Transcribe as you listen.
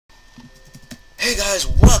Hey guys,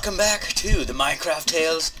 welcome back to the Minecraft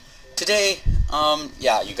Tales. Today,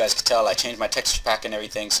 yeah, you guys can tell I changed my texture pack and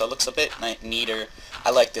everything, so it looks a bit neater.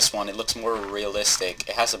 I like this one. It looks more realistic.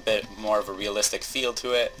 It has a bit more of a realistic feel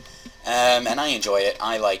to it, and I enjoy it.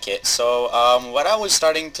 I like it. So, what I was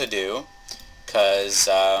starting to do, because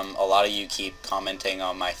a lot of you keep commenting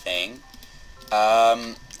on my thing,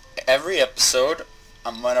 every episode,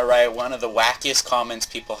 I'm going to write one of the wackiest comments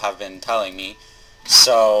people have been telling me.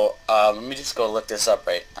 So, let me just go look this up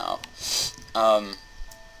right now.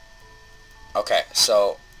 Okay,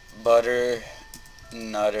 so, butter,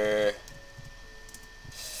 nutter,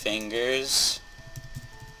 fingers,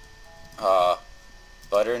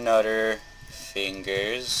 butter, nutter,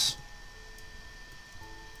 fingers,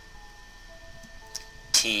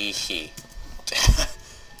 tee-hee.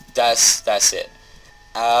 That's it.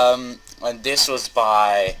 And this was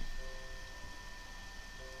by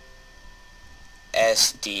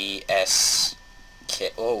SDS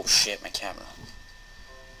kit. Oh shit, my camera.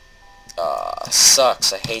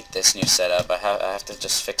 Sucks. I hate this new setup. I have to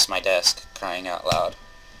just fix my desk. Crying out loud.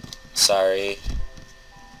 Sorry.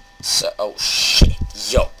 So, oh shit.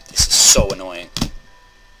 Yo, this is so annoying.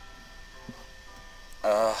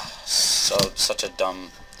 Such a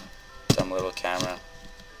dumb little camera.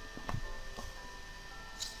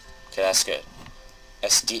 Okay, that's good.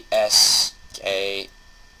 SDSKJ3T.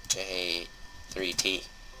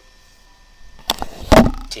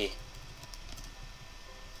 T.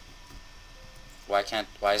 Why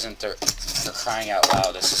isn't there, for crying out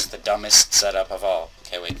loud, this is the dumbest setup of all.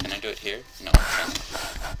 Okay, wait, can I do it here? No, I can't.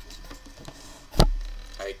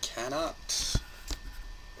 I cannot.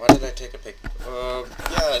 Why did I take a pic? Yeah,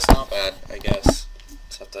 it's not bad, I guess.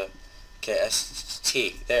 Just have to, okay,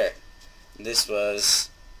 ST, there. This was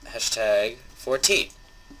hashtag 14.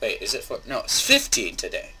 Wait, is it no, it's 15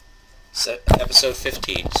 today. So, episode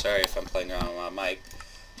 15. Sorry if I'm playing around with my mic.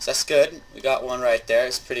 So that's good. We got one right there.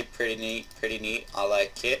 It's pretty neat. I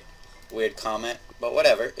like it. Weird comment, but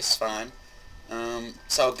whatever. It's fine.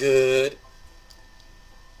 It's all good.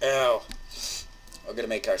 Ow. We're gonna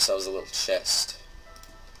make ourselves a little chest.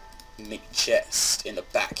 Make chest in the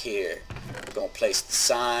back here. We're gonna place the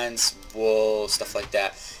signs, wool, stuff like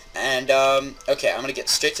that. And okay, I'm gonna get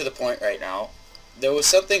straight to the point right now. There was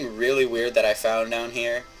something really weird that I found down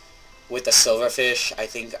here with the silverfish. I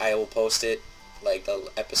think I will post it, like the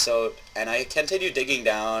episode, and I continue digging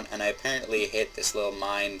down, and I apparently hit this little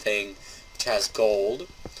mine thing which has gold,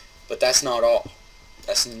 but that's not all.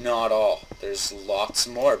 That's not all. There's lots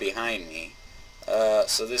more behind me.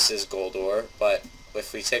 So this is gold ore, but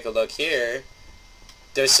if we take a look here,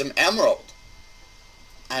 there's some emerald,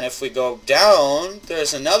 and if we go down,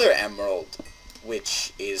 there's another emerald,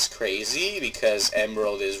 which is crazy because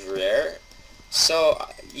emerald is rare. So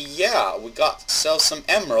yeah, we got to sell some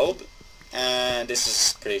emerald. And this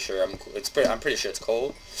is pretty sure I'm pretty sure it's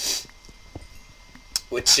coal,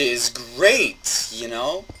 which is great, you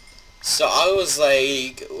know. So I was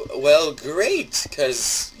like, well, great,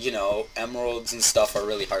 because you know emeralds and stuff are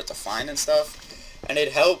really hard to find and stuff, and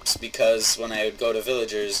it helps because when I would go to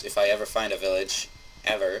villagers, if I ever find a village,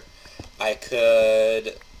 ever, I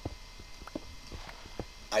could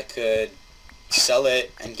sell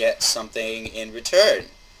it and get something in return,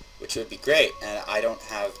 which would be great. And I don't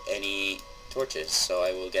have any torches, so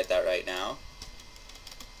I will get that right now.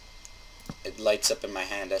 It lights up in my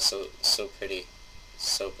hand. That's so pretty.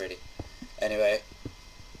 So pretty. Anyway,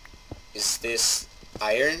 is this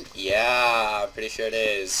iron? Yeah, I'm pretty sure it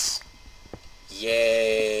is.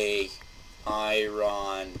 Yay!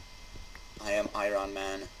 Iron. I am Iron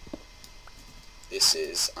Man. This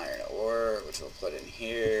is iron ore, which we'll put in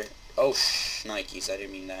here. Oh, Nikes, I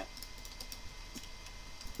didn't mean that.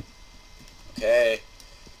 Okay,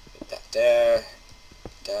 put that there,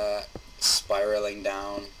 that, spiraling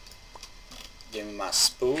down, give me my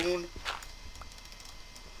spoon.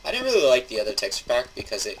 I didn't really like the other texture pack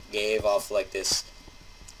because it gave off like this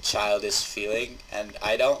childish feeling, and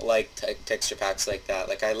I don't like texture packs like that.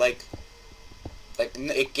 Like I like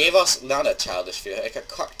it gave us not a childish feeling, like a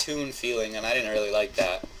cartoon feeling, and I didn't really like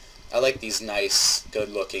that. I like these nice,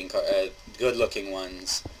 good-looking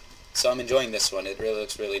ones. So I'm enjoying this one. It really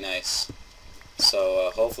looks really nice. So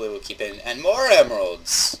hopefully we'll keep in, and more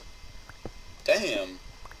emeralds. Damn.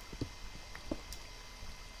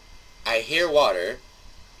 I hear water.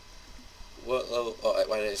 What level? Oh,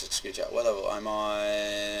 why did I just screenshot? What level? I'm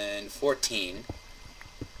on 14.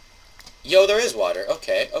 Yo, there is water.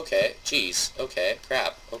 Okay, okay. Jeez. Okay.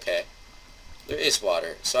 Crap. Okay. There is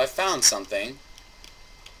water. So I found something.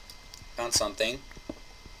 Found something.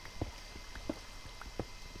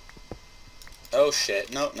 Oh shit.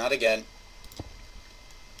 No, not again.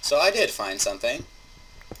 So I did find something.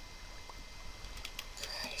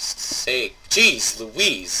 Christ's sake. Jeez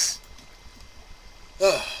Louise.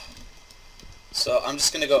 So I'm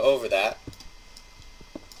just going to go over that.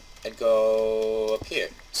 And go up here.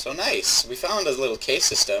 So nice. We found a little cave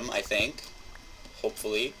system, I think.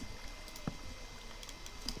 Hopefully.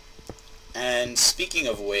 And speaking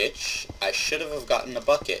of which, I should have gotten a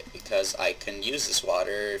bucket because I can use this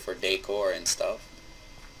water for decor and stuff.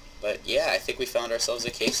 But yeah, I think we found ourselves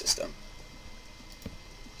a cave system.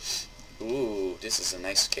 Ooh, this is a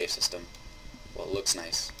nice cave system. Well, it looks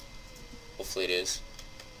nice. Hopefully it is.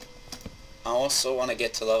 I also want to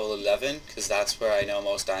get to level 11 because that's where I know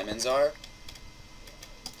most diamonds are.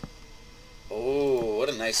 Oh, what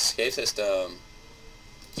a nice cave system.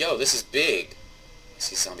 Yo, this is big. I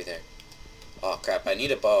see a zombie there. Oh crap, I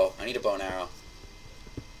need a bow. I need a bow and arrow.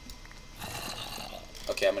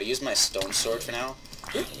 Okay, I'm going to use my stone sword for now.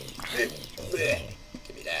 Give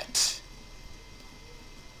me that.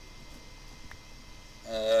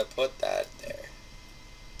 Put that there.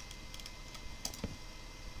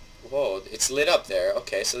 Whoa, it's lit up there.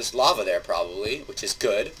 Okay, so there's lava there probably, which is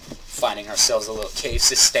good. Finding ourselves a little cave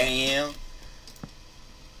system.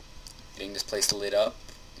 Getting this place lit up.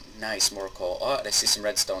 Nice, more coal. Oh, and I see some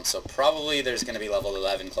redstone, so probably there's going to be level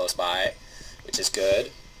 11 close by, which is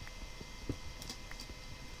good.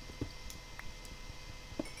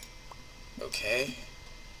 Okay.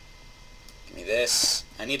 Give me this.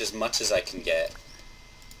 I need as much as I can get.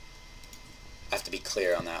 I have to be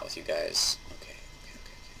clear on that with you guys. Okay.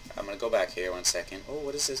 I'm going to go back here 1 second. Oh,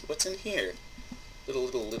 what is this? What's in here?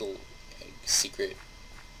 Little secret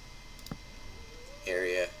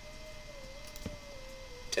area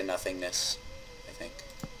to nothingness, I think.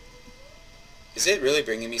 Is it really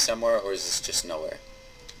bringing me somewhere, or is this just nowhere?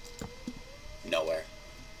 Nowhere.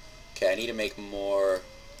 Okay, I need to make more.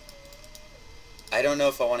 I don't know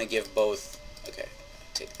if I want to give both. Okay,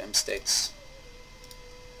 take them sticks.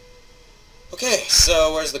 Okay,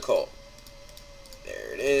 so where's the coal?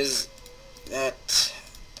 There it is. That,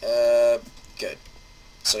 good.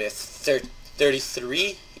 So we have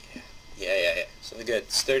 33? Yeah. So we're good.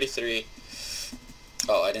 It's 33.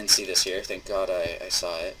 Oh, I didn't see this here. Thank God I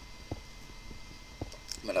saw it.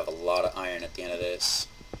 I'm going to have a lot of iron at the end of this.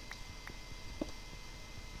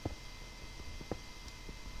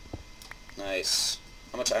 Nice.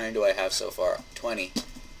 How much iron do I have so far? 20.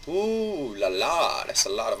 Ooh, la la. That's a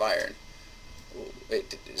lot of iron. Ooh,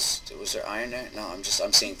 wait, was there iron there? No, I'm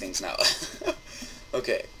seeing things now.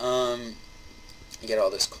 Okay, get all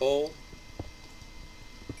this coal.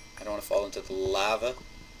 I don't want to fall into the lava.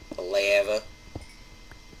 The lava.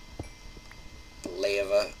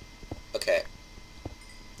 Okay.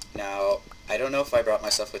 Now, I don't know if I bought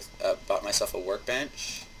myself a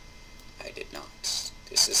workbench. I did not.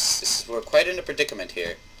 We're quite in a predicament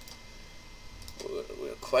here.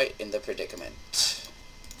 We're quite in the predicament.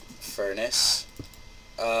 Furnace.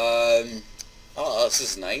 Oh, this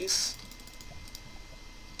is nice.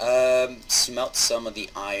 Smelt some of the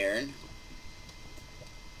iron.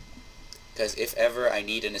 Because if ever I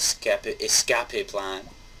need an escape plan,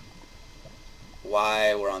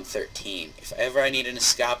 why we're on 13. If ever I need an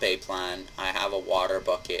escape plan, I have a water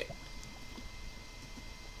bucket.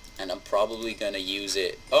 And I'm probably going to use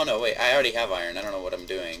it. Oh no, wait, I already have iron. I don't know what I'm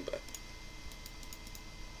doing, but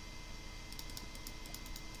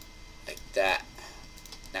like that.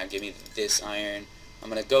 Now give me this iron. I'm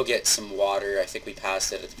going to go get some water. I think we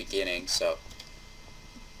passed it at the beginning, so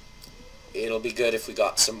it'll be good if we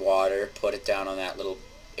got some water. Put it down on that little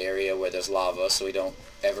area where there's lava so we don't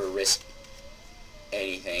ever risk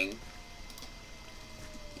anything.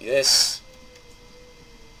 This.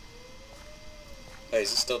 Wait,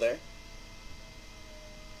 is it still there?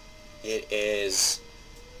 It is.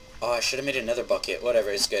 Oh, I should have made another bucket.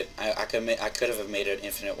 Whatever, it's good. I could have made an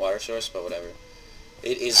infinite water source, but whatever.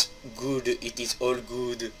 It is good. It is all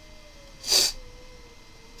good. It's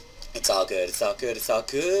all good. It's all good. It's all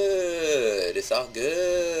good. It's all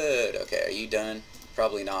good. Okay, are you done?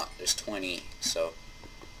 Probably not. There's 20, so.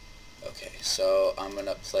 Okay, so I'm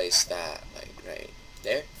gonna place that like right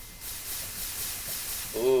there.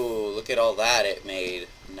 Ooh, look at all that it made.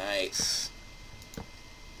 Nice.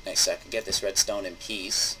 Nice, so I can get this redstone in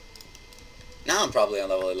peace. Now I'm probably on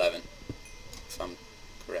level 11, if I'm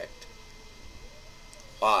correct.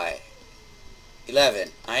 Why?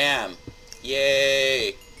 11. I am.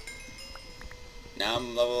 Yay! Now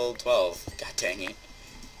I'm level 12. God dang it.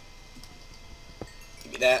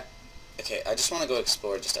 Give me that. Okay, I just want to go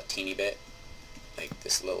explore just a teeny bit. Like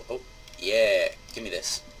this little... Oh, yeah. Give me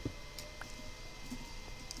this.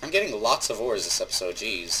 I'm getting lots of ores this episode,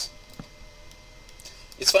 jeez.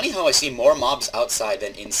 It's funny how I see more mobs outside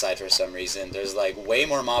than inside for some reason. There's like way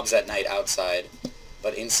more mobs at night outside,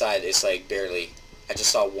 but inside it's like barely. I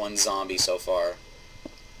just saw one zombie so far.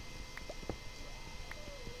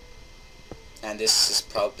 And this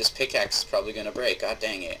pickaxe is probably gonna break. God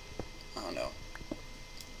dang it. I don't know.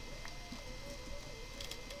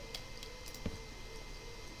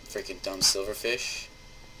 Freaking dumb silverfish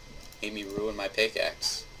made me ruin my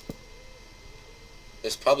pickaxe.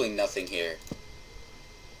 There's probably nothing here.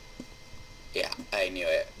 Yeah, I knew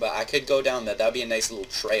it. But I could go down that. That'd be a nice little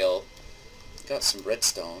trail. Got some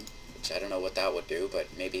redstone, which I don't know what that would do, but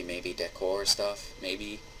maybe decor stuff.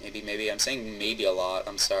 Maybe. I'm saying maybe a lot.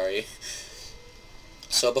 I'm sorry.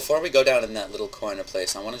 So before we go down in that little corner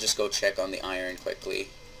place, I want to just go check on the iron quickly.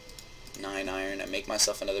 9 iron, and make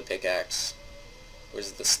myself another pickaxe.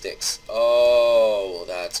 Where's the sticks? Oh,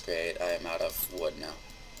 that's great. I am out of wood now.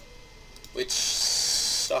 Which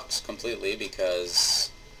sucks completely because...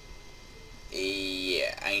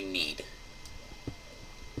 yeah, I need.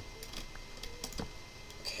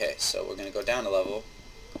 Okay, so we're gonna go down a level,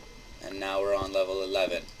 and now we're on level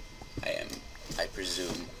 11. I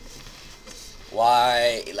presume.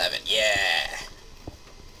 Why 11? Yeah.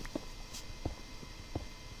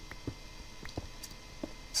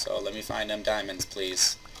 So let me find them diamonds,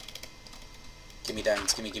 please. Give me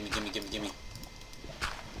diamonds. Gimme.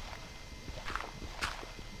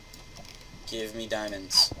 Give me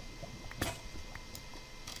diamonds.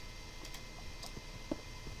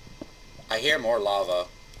 I hear more lava.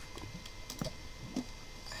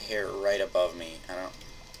 I hear it right above me.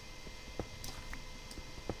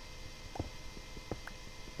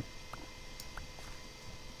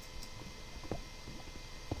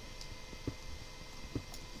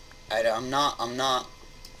 I'm not.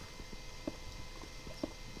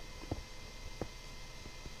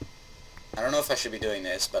 I don't know if I should be doing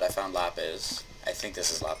this, but I found lapis. I think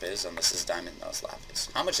this is lapis, and this is diamond. No, it's lapis.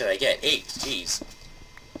 How much did I get? 8. Jeez.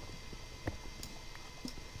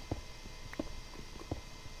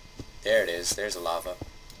 There it is. There's a lava.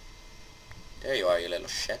 There you are, you little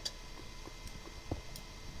shit.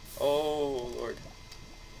 Oh, Lord.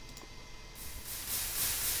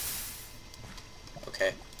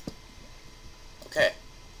 Okay. Okay.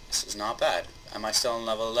 This is not bad. Am I still on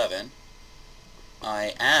level 11?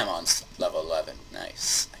 I am on level 11.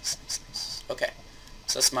 Nice. Okay.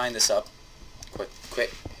 So let's mine this up.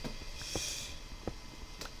 Quick.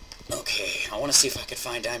 Okay, I want to see if I can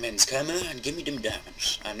find diamonds. Come on, give me them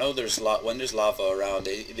diamonds. I know when there's lava around,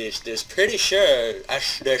 there's pretty sure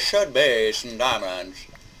there should be some diamonds.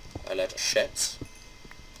 A little shits.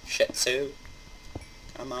 Shitsu.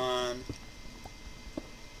 Come on.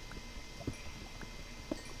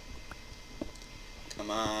 Come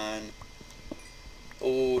on.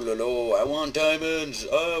 Oh, lolo, I want diamonds.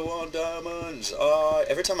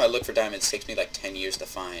 Every time I look for diamonds, it takes me like 10 years to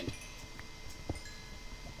find.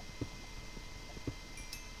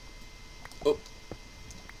 Oh.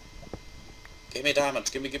 Give me diamonds.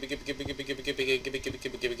 Give me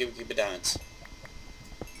diamonds.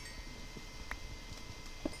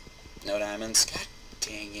 No diamonds. God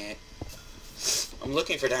dang it. I'm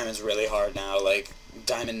looking for diamonds really hard now. Like,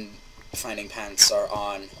 diamond finding pants are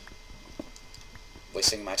on.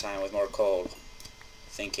 Wasting my time with more coal.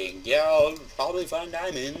 Thinking, yeah, I'll probably find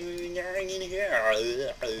diamonds in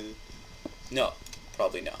here. No,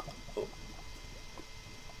 probably not. Oh.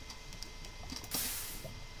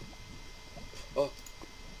 Oh.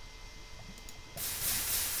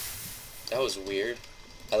 That was weird.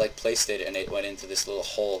 I like placed it and it went into this little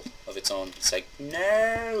hole of its own. It's like,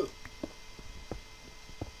 no!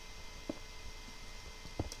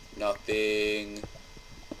 Nothing.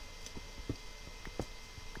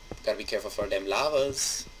 Gotta be careful for them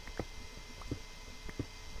lavas.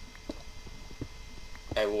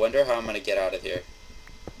 I wonder how I'm gonna get out of here.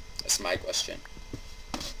 That's my question.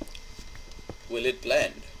 Will it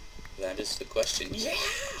blend? That is the question. Yeah!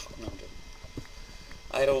 No,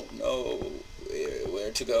 I don't know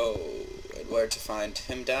where to go and where to find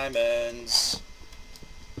him diamonds.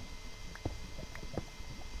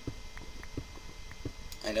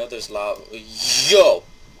 I know there's lava. Yo!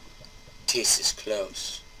 This is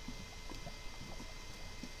close.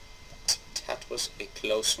 That was a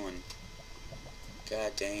close one.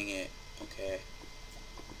 God dang it. Okay.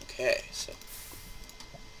 Okay, so...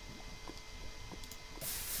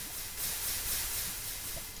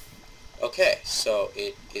 okay, so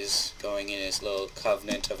it is going in its little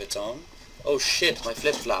covenant of its own. Oh shit, my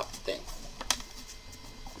flip-flop thing.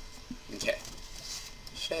 Okay.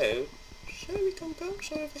 So we can go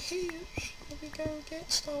over here. So we go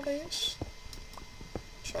against all this.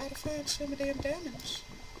 Try to find some of them diamonds.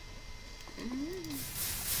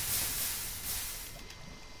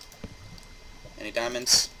 Any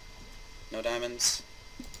diamonds? No diamonds?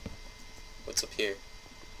 What's up here?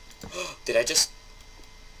 Did I just...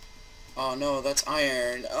 Oh no, that's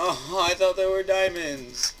iron. Oh, I thought they were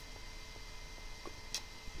diamonds.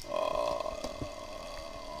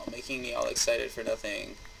 Oh, making me all excited for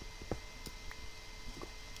nothing.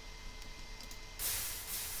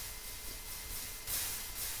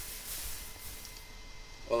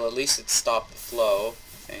 Well, at least it stopped the flow,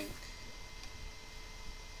 I think.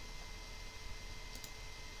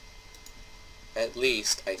 At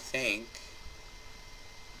least, I think,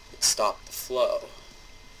 it stopped the flow.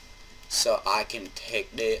 So I can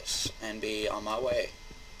take this and be on my way.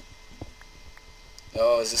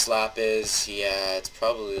 Oh, is this lapis? Yeah, it's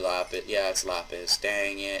probably lapis. Yeah, it's lapis.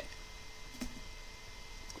 Dang it.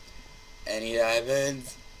 Any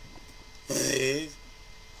diamonds? Please?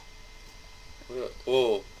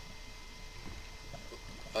 Whoa.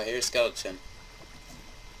 I hear a skeleton.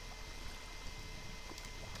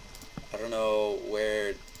 I don't know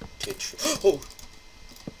where to oh!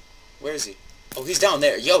 Where is he? Oh, he's down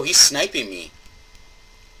there. Yo, he's sniping me.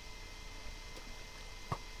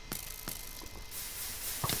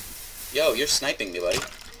 Yo, you're sniping me, buddy.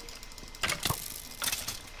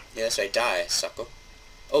 Yeah, that's right. Die, sucker.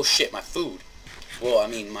 Oh shit, my food. Well, I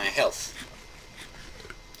mean, my health.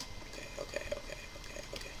 Okay.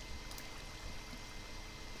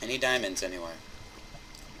 Any diamonds anywhere?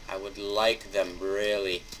 I would like them,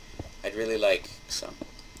 really. I'd really like some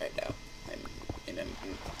right now. I'm in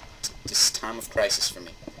this time of crisis for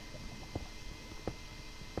me.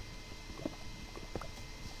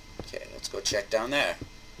 Okay, let's go check down there.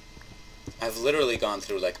 I've literally gone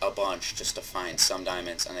through like a bunch just to find some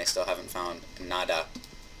diamonds, and I still haven't found nada.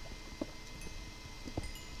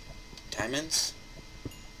 Diamonds?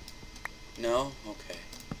 No? Okay.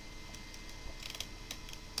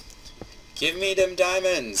 Give me them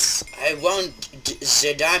diamonds! I want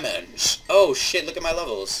the diamonds! Oh shit, look at my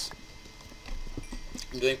levels.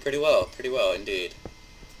 I'm doing pretty well indeed.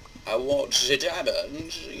 I want the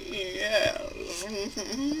diamonds, yes.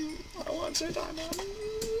 I want the diamonds.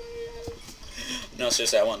 No,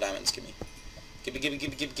 seriously, I want diamonds, give me. Give me.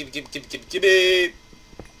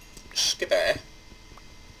 Skipper,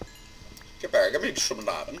 give me some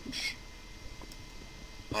diamonds.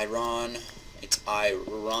 It's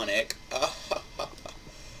ironic.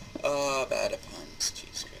 Bad puns.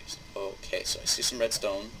 Jesus Christ. Okay, so I see some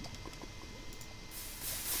redstone.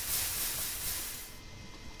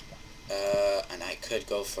 And I could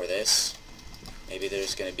go for this. Maybe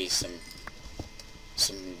there's gonna be some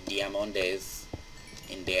diamondes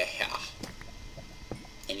in there.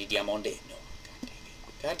 Any diamande? No.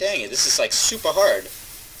 God dang it. This is like super hard.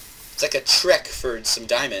 It's like a trek for some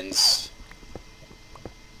diamonds.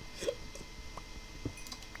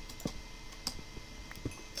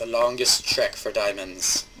 The longest trek for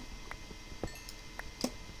diamonds.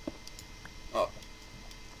 Oh.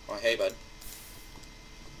 Oh, hey, bud.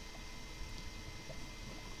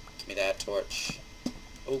 Give me that torch.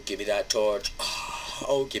 Oh, give me that torch.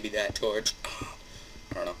 Oh, give me that torch.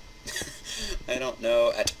 I don't know. I don't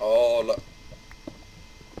know at all.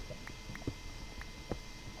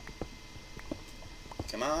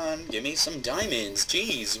 Come on, give me some diamonds.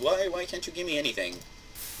 Jeez, why can't you give me anything?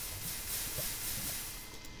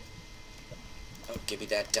 Oh, give me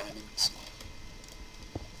that diamonds.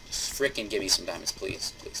 Just frickin' give me some diamonds,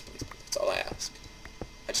 please. Please. That's all I ask.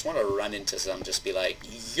 I just want to run into some, just be like,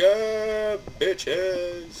 yeah,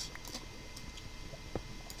 bitches.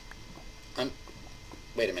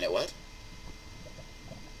 Wait a minute, what?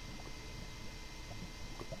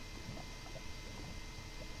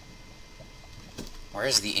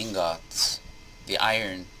 Where's the ingots? The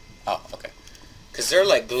iron. Oh, okay. Because they're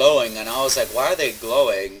like glowing, and I was like, why are they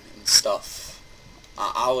glowing and stuff?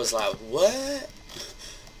 I was like, what?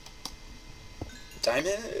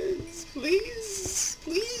 Diamonds? Please?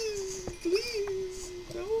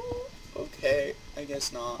 No? Okay, I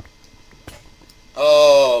guess not.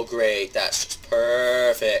 Oh, great. That's just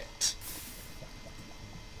perfect.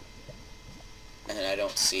 And I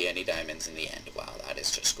don't see any diamonds in the end. Wow, that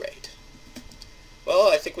is just great. Well,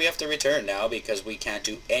 I think we have to return now because we can't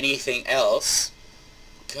do anything else.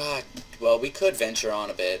 God, well, we could venture on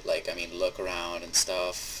a bit. Like, I mean, look around and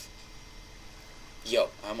stuff. Yo,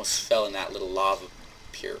 I almost fell in that little lava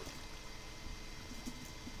pier.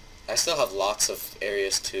 I still have lots of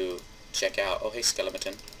areas to check out. Oh, hey,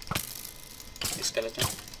 skeleton. Hey, skeleton.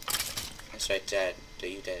 That's right, dead. Are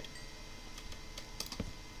you dead?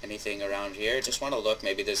 Anything around here? Just want to look.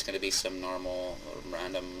 Maybe there's going to be some normal,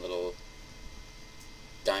 random little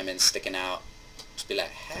diamonds sticking out. Just be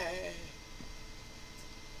like, hey.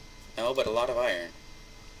 No, but a lot of iron.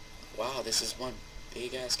 Wow, Wow, this is one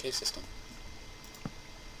big ass cave system.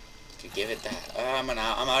 Could give it that. I'm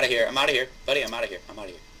out of here. I'm out of here, buddy. I'm out of here. I'm out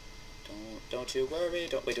of here. Don't you worry.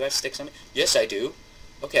 Wait. Do I have sticks on me? Yes, I do.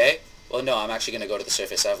 Okay. Well, no. I'm actually gonna go to the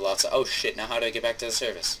surface. I have lots of. Oh shit! Now how do I get back to the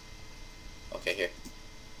surface? Okay, here.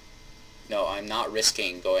 No, I'm not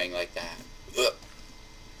risking going like that. Ugh.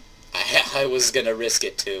 I was gonna risk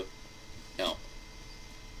it too. No.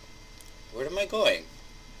 Where am I going?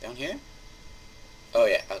 Down here? Oh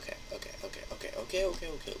yeah. Okay.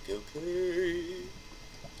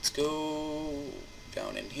 Let's go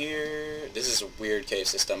down in here. This is a weird cave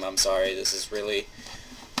system. I'm sorry. This is really...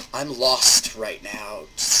 I'm lost right now.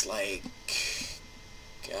 Just like...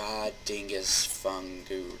 God dingus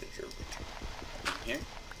fungu. Here?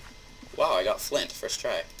 Wow, I got flint. First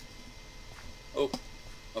try. Oh.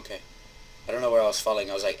 Okay. I don't know where I was falling.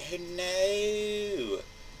 I was like, hey, no.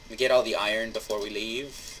 We get all the iron before we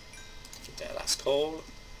leave. Get that last coal.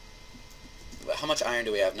 But how much iron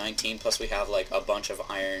do we have? 19, plus we have like a bunch of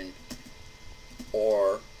iron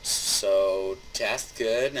ore. So that's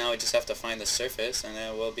good. Now we just have to find the surface and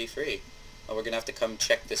then we'll be free. Well, we're going to have to come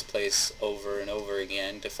check this place over and over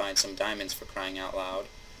again to find some diamonds, for crying out loud.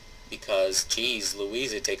 Because, geez,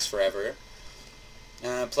 Louise, it takes forever.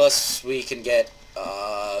 Plus we can get,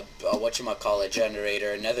 whatchamacallit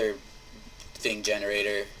generator, another thing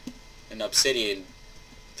generator, an obsidian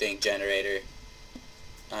thing generator.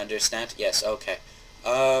 Understand? Yes, okay.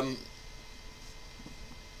 Now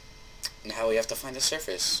we have to find the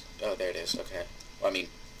surface. Oh, there it is, okay. Well, I mean,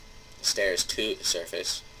 stairs to the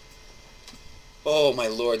surface. Oh my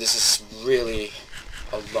lord, this is really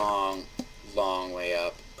a long, long way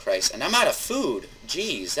up. Christ, and I'm out of food!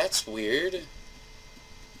 Jeez, that's weird.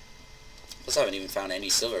 Plus I haven't even found any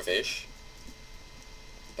silverfish.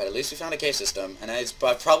 But at least we found a cave system, and I've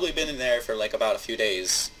probably been in there for like about a few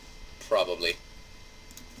days. Probably.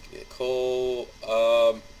 Get coal.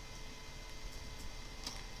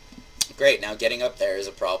 Great, now getting up there is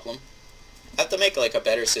a problem. I have to make like a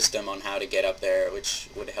better system on how to get up there, which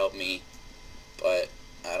would help me. But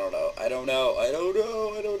I don't know.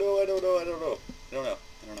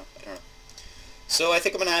 So I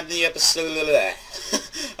think I'm gonna end the episode.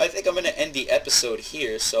 I think I'm gonna end the episode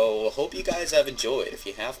here. So hope you guys have enjoyed. If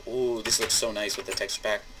you have, ooh, this looks so nice with the texture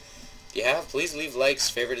pack. If you have, please leave likes,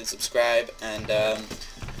 favorite, and subscribe, and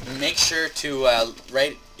make sure to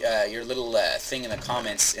write your little thing in the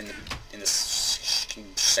comments in the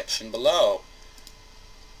section below.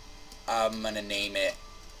 I'm gonna name it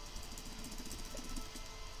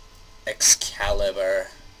Excalibur.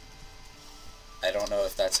 I don't know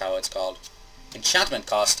if that's how it's called. Enchantment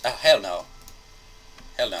cost. Oh, hell no.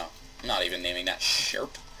 Hell no. I'm not even naming that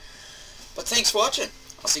sherp. But thanks for watching.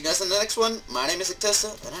 I'll see you guys in the next one. My name is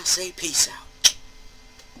Testa, and I say peace out.